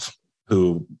Kasparov,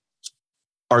 who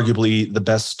arguably the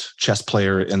best chess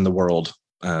player in the world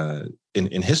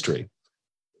in history.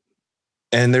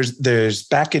 And there's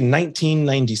back in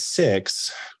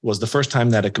 1996 was the first time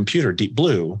that a computer, Deep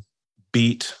Blue,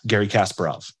 beat Garry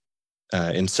Kasparov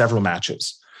in several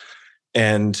matches.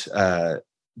 And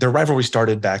their rivalry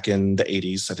started back in the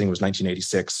 80s. I think it was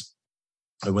 1986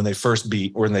 when they first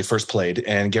played.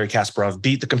 And Garry Kasparov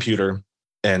beat the computer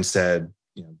and said,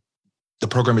 the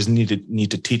programmers need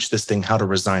to teach this thing how to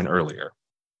resign earlier.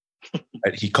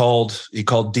 Right? He called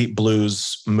Deep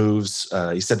Blue's moves.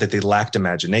 He said that they lacked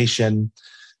imagination,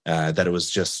 that it was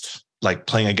just like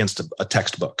playing against a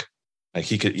textbook. Like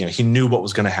he knew what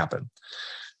was going to happen.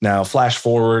 Now, flash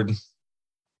forward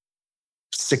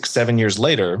 6-7 years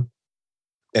later,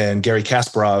 and Garry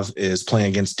Kasparov is playing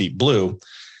against Deep Blue,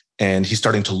 and he's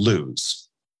starting to lose,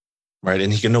 right?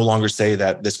 And he can no longer say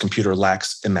that this computer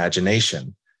lacks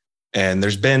imagination. And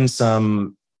there's been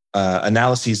some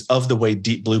analyses of the way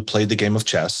Deep Blue played the game of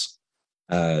chess,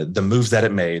 the moves that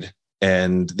it made.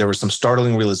 And there were some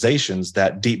startling realizations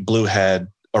that Deep Blue had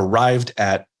arrived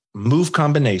at move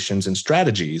combinations and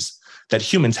strategies that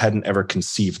humans hadn't ever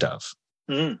conceived of.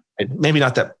 Mm. Maybe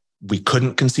not that we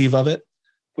couldn't conceive of it,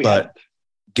 but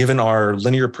given our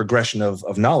linear progression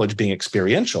of knowledge being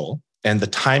experiential and the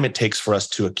time it takes for us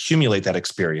to accumulate that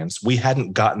experience, we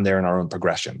hadn't gotten there in our own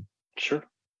progression. Sure.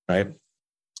 Right.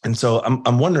 And so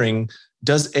I'm wondering,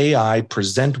 does AI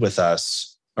present to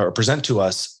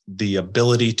us the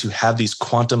ability to have these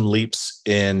quantum leaps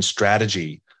in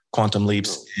strategy, quantum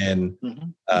leaps in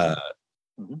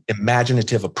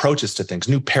imaginative approaches to things,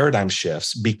 new paradigm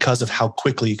shifts because of how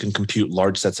quickly you can compute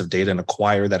large sets of data and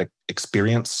acquire that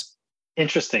experience?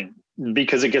 Interesting,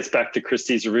 because it gets back to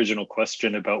Christy's original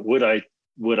question about would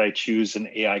I choose an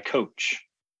AI coach,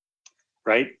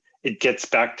 right? It gets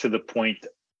back to the point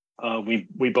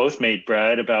we both made,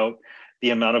 Brad, about the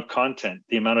amount of content,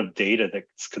 the amount of data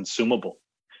that's consumable,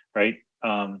 right?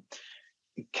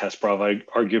 Kasparov,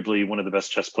 arguably one of the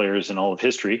best chess players in all of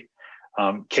history,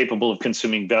 capable of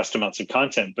consuming vast amounts of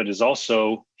content, but is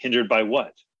also hindered by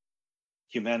what?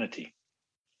 Humanity.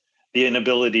 The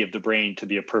inability of the brain to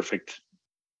be a perfect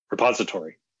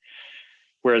repository,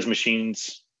 whereas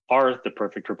machines are the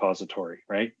perfect repository,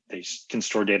 right? They can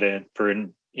store data for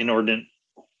an inordinate,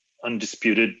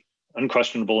 undisputed,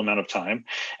 unquestionable amount of time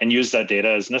and use that data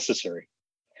as necessary.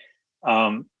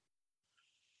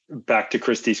 Back to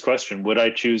Christy's question, would I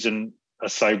choose a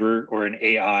cyber or an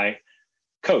AI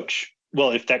coach?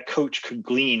 Well, if that coach could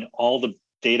glean all the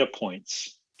data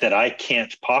points that I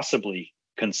can't possibly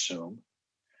consume,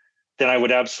 then I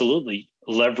would absolutely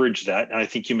leverage that. And I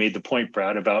think you made the point,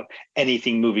 Brad, about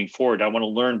anything moving forward. I want to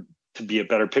learn to be a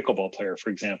better pickleball player, for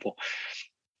example.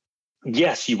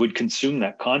 Yes, you would consume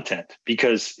that content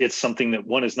because it's something that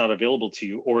one is not available to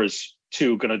you, or is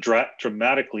two going to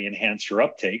dramatically enhance your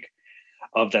uptake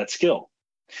of that skill.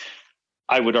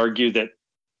 I would argue that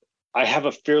I have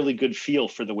a fairly good feel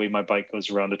for the way my bike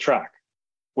goes around a track.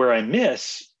 Where I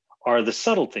miss are the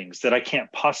subtle things that I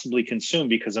can't possibly consume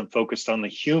because I'm focused on the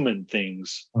human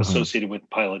things associated with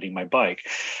piloting my bike,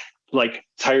 like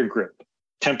tire grip,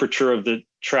 temperature of the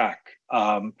track,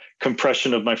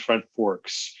 compression of my front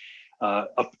forks,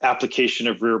 application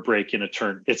of rear brake in a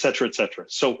turn, et cetera, et cetera.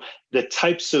 So the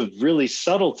types of really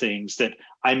subtle things that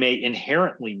I may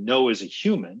inherently know as a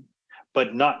human,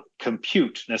 but not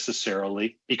compute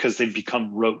necessarily because they've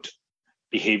become rote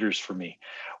behaviors for me.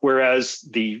 Whereas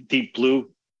the Deep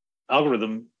Blue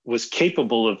algorithm was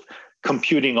capable of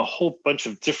computing a whole bunch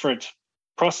of different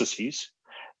processes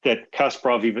that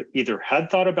Kasparov either had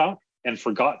thought about and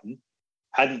forgotten,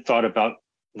 hadn't thought about,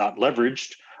 not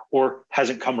leveraged, or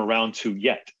hasn't come around to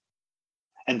yet.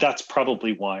 And that's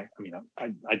probably why,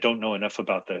 I don't know enough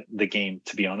about the game,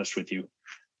 to be honest with you,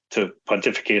 to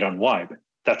pontificate on why, but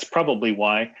that's probably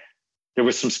why there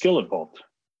was some skill involved.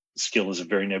 Skill is a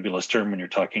very nebulous term when you're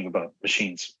talking about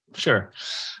machines. Sure.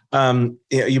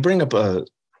 You bring up a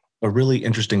really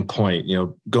interesting point,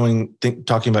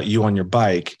 talking about you on your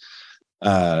bike,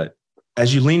 as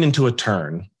you lean into a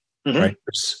turn, right?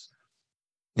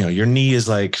 Your knee is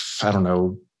like,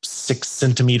 6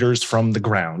 centimeters from the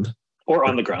ground. Or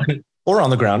on the ground. Or on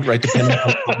the ground, right? Depending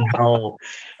on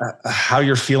how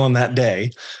you're feeling that day.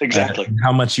 Exactly. And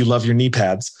how much you love your knee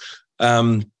pads.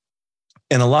 And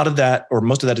a lot of that, or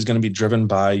most of that, is going to be driven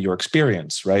by your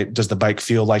experience, right? Does the bike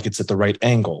feel like it's at the right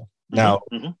angle? Now,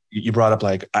 you brought up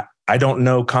I don't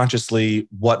know consciously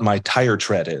what my tire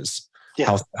tread is,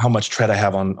 how much tread I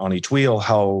have on each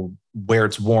wheel, where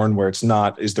it's worn, where it's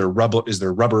not. Is there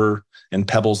rubber and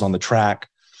pebbles on the track?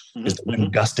 Is the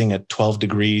wind gusting at 12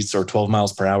 degrees or 12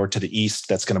 miles per hour to the east?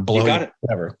 That's going to blow you,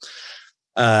 whatever.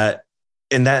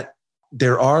 And that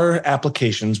there are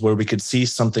applications where we could see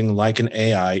something like an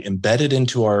AI embedded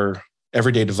into our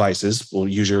everyday devices, we'll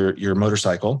use your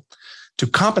motorcycle to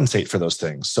compensate for those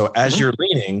things. So as you're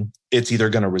leaning, it's either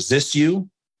going to resist you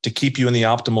to keep you in the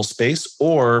optimal space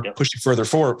or push you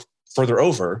further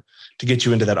over to get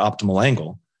you into that optimal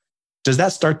angle. Does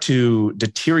that start to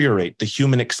deteriorate the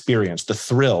human experience, the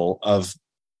thrill of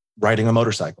riding a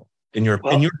motorcycle, in your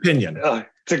opinion?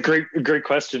 It's a great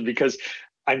question, because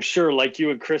I'm sure, like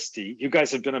you and Christy, you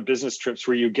guys have been on business trips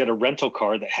where you get a rental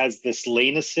car that has this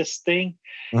lane assist thing.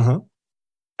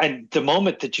 And the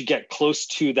moment that you get close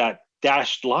to that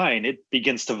dashed line, it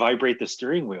begins to vibrate the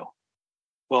steering wheel.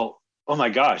 Well, oh my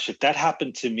gosh, if that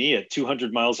happened to me at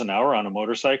 200 miles an hour on a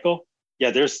motorcycle,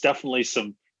 yeah, there's definitely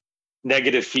some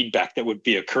negative feedback that would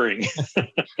be occurring.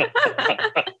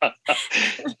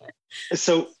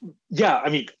 So, yeah, I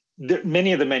mean,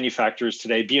 many of the manufacturers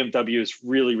today, BMW is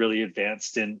really, really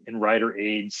advanced in rider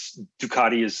aids.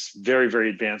 Ducati is very, very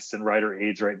advanced in rider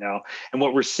aids right now. And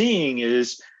what we're seeing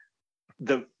is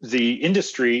the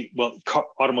industry,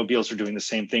 automobiles are doing the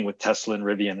same thing with Tesla and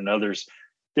Rivian and others.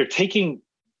 They're taking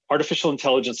artificial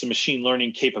intelligence and machine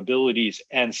learning capabilities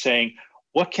and saying,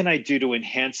 what can I do to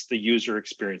enhance the user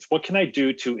experience? What can I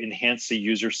do to enhance the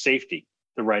user safety,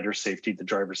 the rider safety, the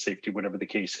driver safety, whatever the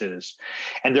case is?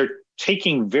 And they're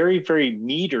taking very, very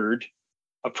metered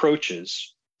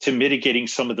approaches to mitigating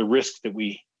some of the risk that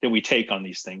we take on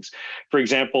these things. For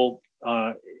example,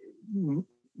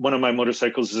 one of my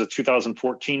motorcycles is a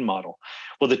 2014 model.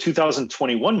 Well, the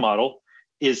 2021 model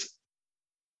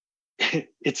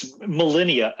it's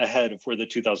millennia ahead of where the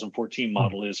 2014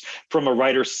 model is from a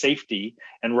rider safety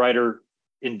and rider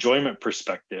enjoyment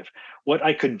perspective. What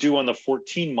I could do on the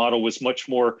 14 model was much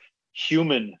more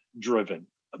human driven.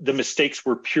 The mistakes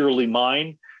were purely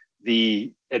mine.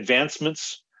 The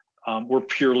advancements were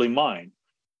purely mine.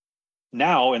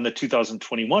 Now in the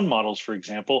 2021 models, for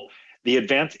example,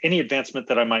 any advancement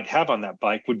that I might have on that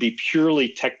bike would be purely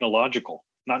technological,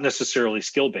 not necessarily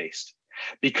skill-based,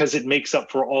 because it makes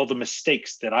up for all the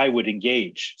mistakes that I would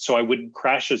engage, so I wouldn't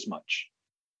crash as much.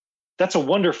 That's a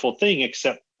wonderful thing,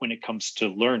 except when it comes to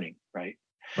learning, right?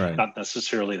 Not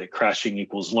necessarily that crashing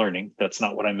equals learning. That's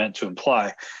not what I meant to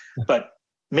imply. But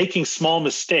making small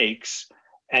mistakes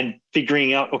and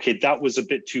figuring out, okay, that was a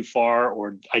bit too far,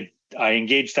 or I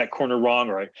engaged that corner wrong,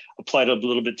 or I applied a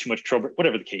little bit too much trouble,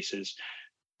 whatever the case is.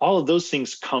 All of those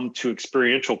things come to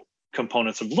experiential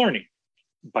components of learning.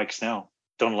 Bikes now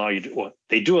don't allow you to, well,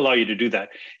 they do allow you to do that.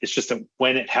 It's just that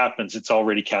when it happens, it's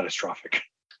already catastrophic.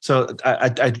 So I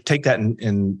take that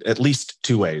in at least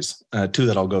two ways, two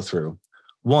that I'll go through.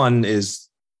 One is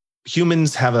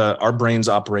humans our brains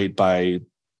operate by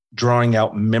drawing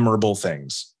out memorable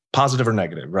things, positive or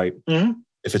negative, right?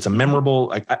 If it's a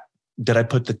memorable, did I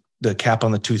put the cap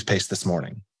on the toothpaste this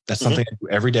morning? That's something I do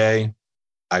every day.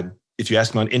 If you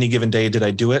ask me on any given day, did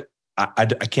I do it? I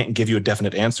can't give you a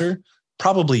definite answer.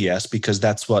 Probably yes, because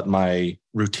that's what my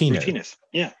routine is.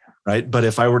 Yeah. Right. But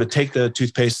if I were to take the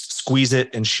toothpaste, squeeze it,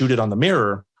 and shoot it on the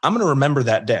mirror, I'm going to remember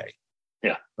that day.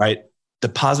 Yeah. Right. The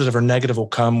positive or negative will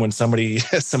come when somebody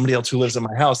else who lives in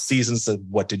my house sees and says,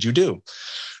 "What did you do?"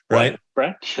 Right.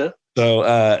 Sure.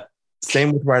 So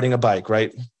same with riding a bike.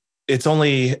 Right. It's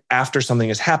only after something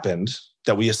has happened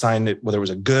that we assign it whether it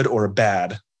was a good or a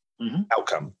bad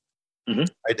outcome.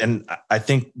 Right. And I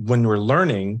think when we're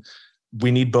learning, we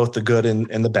need both the good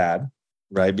and the bad,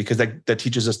 right? Because that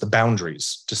teaches us the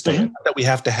boundaries to stay in. Not that we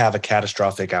have to have a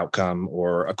catastrophic outcome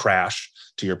or a crash,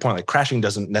 to your point. Like crashing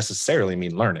doesn't necessarily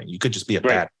mean learning. You could just be a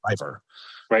bad driver,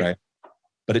 right?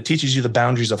 But it teaches you the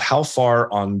boundaries of how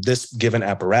far on this given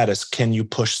apparatus can you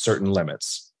push certain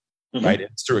limits, right?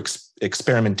 It's through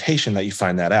experimentation that you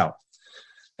find that out.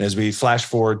 And as we flash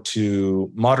forward to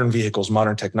modern vehicles,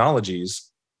 modern technologies,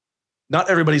 not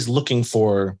everybody's looking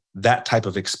for that type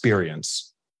of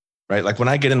experience, right? Like when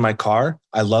I get in my car,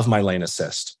 I love my lane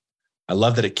assist. I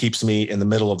love that it keeps me in the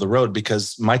middle of the road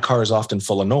because my car is often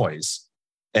full of noise,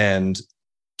 and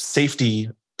safety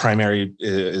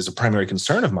is a primary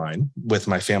concern of mine with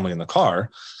my family in the car,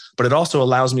 but it also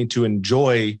allows me to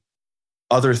enjoy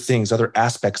other things, other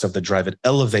aspects of the drive. It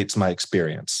elevates my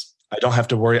experience. I don't have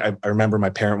to worry. I remember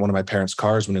one of my parents'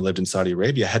 cars when he lived in Saudi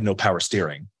Arabia had no power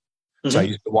steering. So I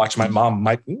used to watch my mom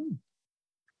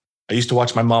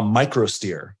micro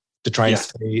steer to try and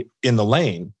stay in the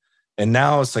lane. And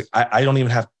now it's like, I don't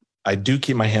even I do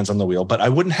keep my hands on the wheel, but I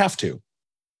wouldn't have to,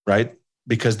 right?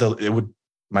 Because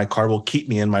my car will keep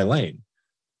me in my lane.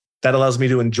 That allows me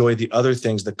to enjoy the other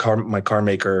things my car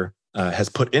maker has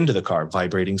put into the car: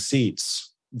 vibrating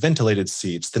seats, ventilated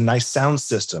seats, the nice sound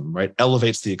system, right?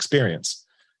 Elevates the experience.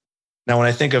 Now, when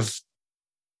I think of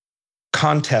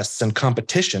contests and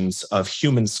competitions of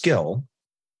human skill,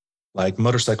 like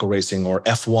motorcycle racing or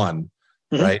F1,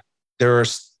 right?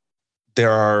 There's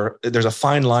a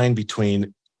fine line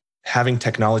between having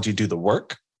technology do the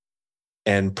work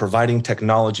and providing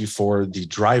technology for the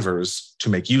drivers to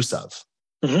make use of.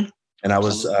 And I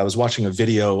was watching a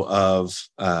video of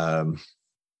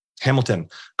Hamilton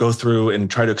go through and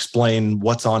try to explain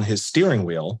what's on his steering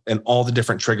wheel and all the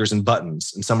different triggers and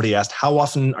buttons. And somebody asked, how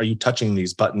often are you touching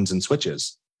these buttons and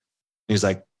switches? And he's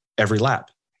like, every lap.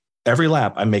 Every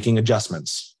lap, I'm making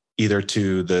adjustments, either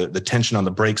to the tension on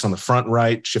the brakes on the front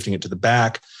right, shifting it to the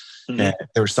back. And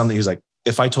there was something, he was like,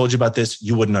 if I told you about this,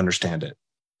 you wouldn't understand it.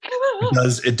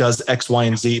 It does X, Y,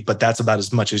 and Z, but that's about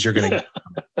as much as you're going to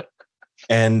get.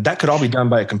 And that could all be done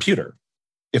by a computer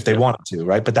if they wanted to,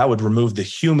 right? But that would remove the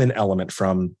human element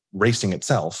from racing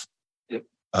itself,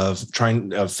 of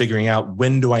figuring out,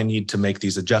 when do I need to make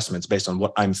these adjustments based on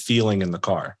what I'm feeling in the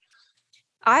car.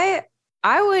 I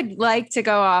would like to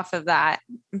go off of that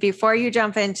before you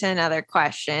jump into another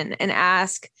question and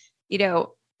ask,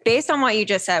 based on what you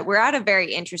just said, we're at a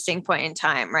very interesting point in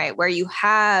time, right? Where you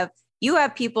have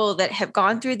people that have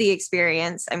gone through the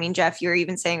experience. I mean, Jeff, you're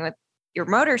even saying with your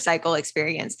motorcycle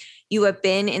experience, you have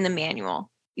been in the manual.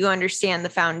 You understand the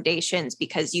foundations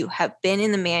because you have been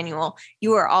in the manual.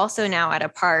 You are also now at a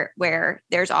part where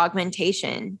there's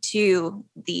augmentation to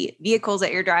the vehicles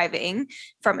that you're driving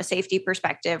from a safety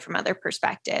perspective, from other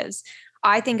perspectives.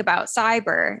 I think about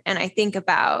cyber, and I think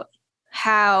about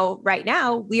how right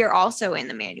now we are also in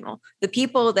the manual. The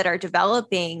people that are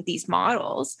developing these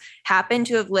models happen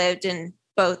to have lived in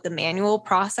both the manual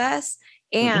process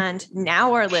and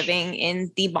now are living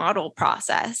in the model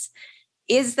process.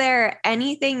 Is there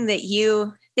anything that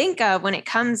you think of when it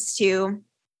comes to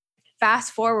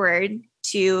fast forward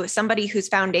to somebody whose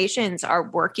foundations are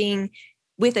working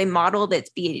with a model that's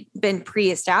been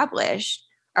pre-established?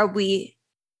 Are we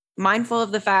mindful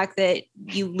of the fact that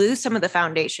you lose some of the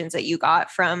foundations that you got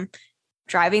from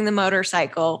driving the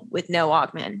motorcycle with no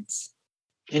augments?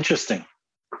 Interesting.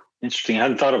 I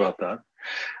hadn't thought about that.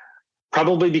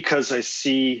 Probably because I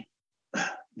see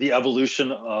the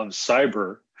evolution of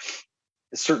cyber,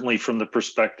 certainly from the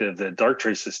perspective that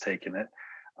Darktrace has taken it,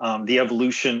 the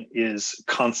evolution is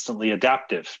constantly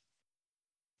adaptive.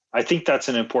 I think that's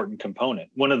an important component.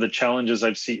 One of the challenges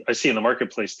I see in the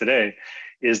marketplace today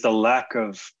is the lack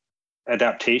of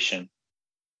adaptation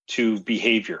to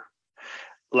behavior,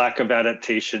 lack of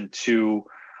adaptation to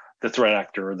the threat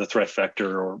actor or the threat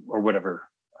vector or whatever.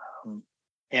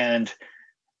 And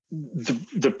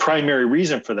the primary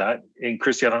reason for that, and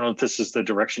Christy, I don't know if this is the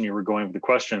direction you were going with the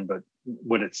question, but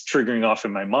what it's triggering off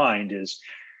in my mind is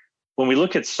when we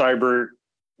look at cyber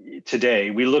today,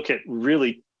 we look at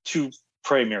really two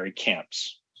primary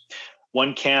camps.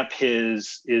 One camp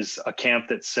is a camp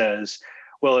that says,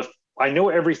 well, if I know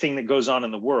everything that goes on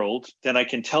in the world, then I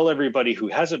can tell everybody who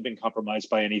hasn't been compromised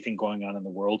by anything going on in the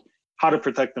world how to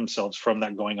protect themselves from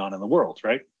that going on in the world,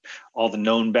 right? All the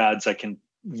known bads I can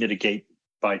mitigate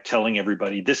by telling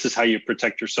everybody, this is how you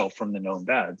protect yourself from the known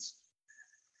bads.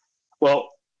 Well,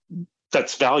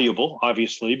 that's valuable,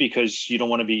 obviously, because you don't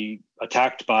want to be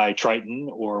attacked by Triton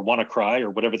or WannaCry or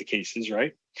whatever the case is,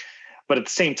 right? But at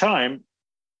the same time,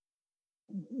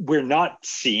 we're not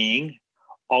seeing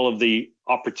all of the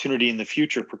opportunity in the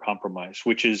future for compromise,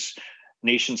 which is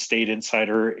nation state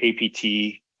insider,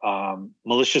 APT,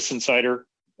 malicious insider,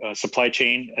 supply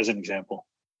chain, as an example.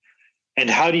 And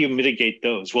how do you mitigate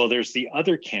those? Well, there's the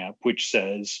other camp, which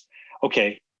says,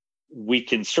 okay, we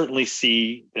can certainly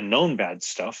see the known bad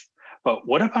stuff, but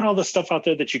what about all the stuff out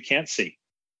there that you can't see?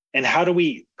 And how do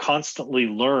we constantly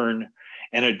learn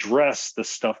and address the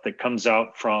stuff that comes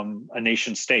out from a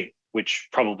nation state, which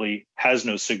probably has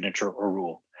no signature or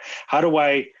rule? How do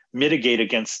I mitigate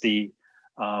against the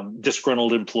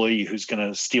disgruntled employee who's going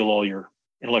to steal all your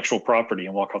intellectual property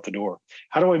and walk out the door?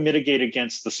 How do I mitigate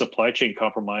against the supply chain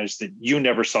compromise that you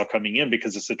never saw coming in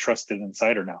because it's a trusted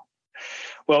insider now?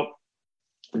 Well,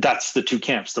 that's the two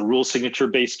camps, the rule signature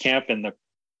based camp and the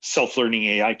self-learning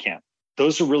AI camp.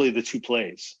 Those are really the two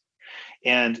plays.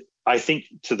 And I think,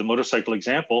 to the motorcycle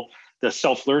example, the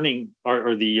self-learning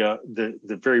or the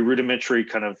very rudimentary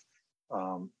kind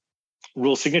of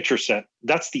rule signature set,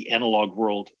 that's the analog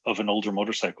world of an older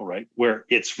motorcycle, right? Where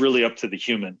it's really up to the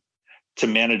human to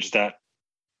manage that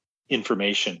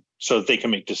information so that they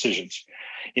can make decisions.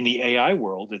 In the AI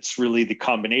world, it's really the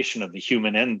combination of the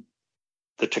human and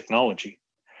the technology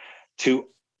to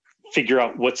figure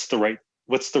out what's the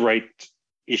right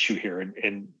issue here.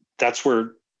 And that's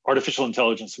where artificial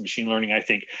intelligence and machine learning, I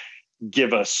think,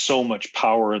 give us so much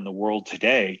power in the world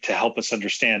today to help us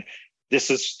understand this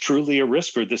is truly a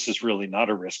risk or this is really not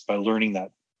a risk, by learning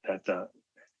that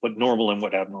what normal and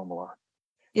what abnormal are.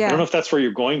 Yeah. I don't know if that's where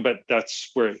you're going, but that's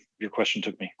where your question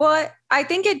took me. Well, I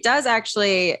think it does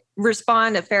actually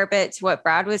respond a fair bit to what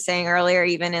Brad was saying earlier,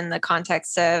 even in the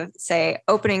context of, say,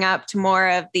 opening up to more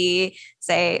of the,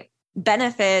 say,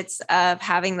 benefits of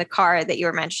having the car that you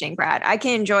were mentioning, Brad. I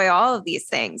can enjoy all of these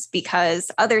things because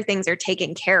other things are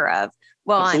taken care of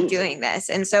while Absolutely. I'm doing this.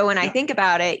 And so when I think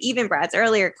about it, even Brad's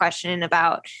earlier question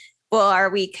about, well, are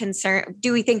we concerned?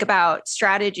 Do we think about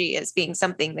strategy as being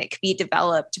something that could be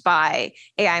developed by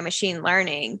AI machine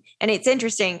learning? And it's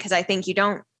interesting because I think you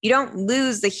don't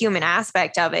lose the human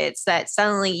aspect of it. It's that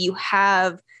suddenly you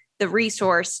have the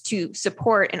resource to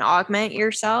support and augment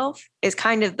yourself is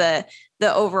kind of the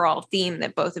overall theme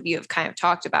that both of you have kind of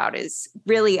talked about. Is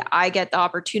really, I get the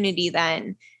opportunity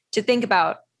then to think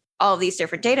about all of these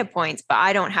different data points, but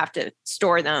I don't have to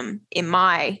store them in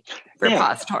my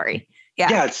repository.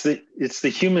 Yeah, it's the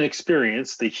human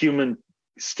experience, the human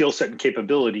skill set and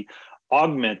capability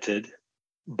augmented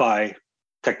by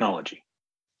technology.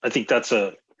 I think that's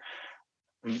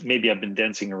maybe I've been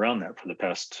dancing around that for the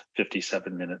past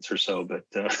 57 minutes or so, but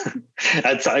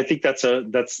I think that's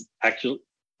actually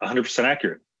 100%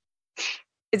 accurate.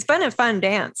 It's been a fun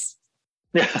dance.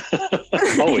 Yeah,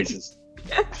 always is.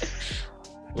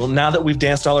 Well, now that we've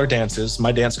danced all our dances,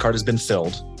 my dance card has been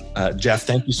filled. Jeff,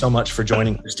 thank you so much for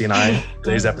joining Christy and I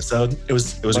today's episode. It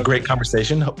was a great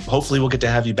conversation. Hopefully we'll get to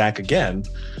have you back again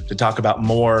to talk about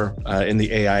more in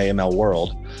the AI ML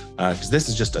world, because this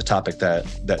is just a topic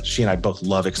that she and I both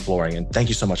love exploring. And thank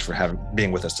you so much for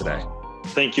being with us today.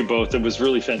 Thank you both. It was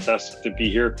really fantastic to be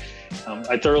here.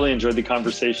 I thoroughly enjoyed the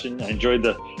conversation. I enjoyed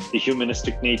the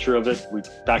humanistic nature of it. We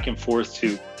back and forth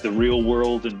to the real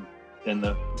world and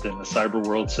the cyber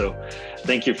world. So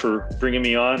thank you for bringing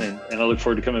me on, and I look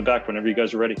forward to coming back whenever you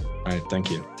guys are ready. All right.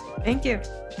 Thank you. Thank you.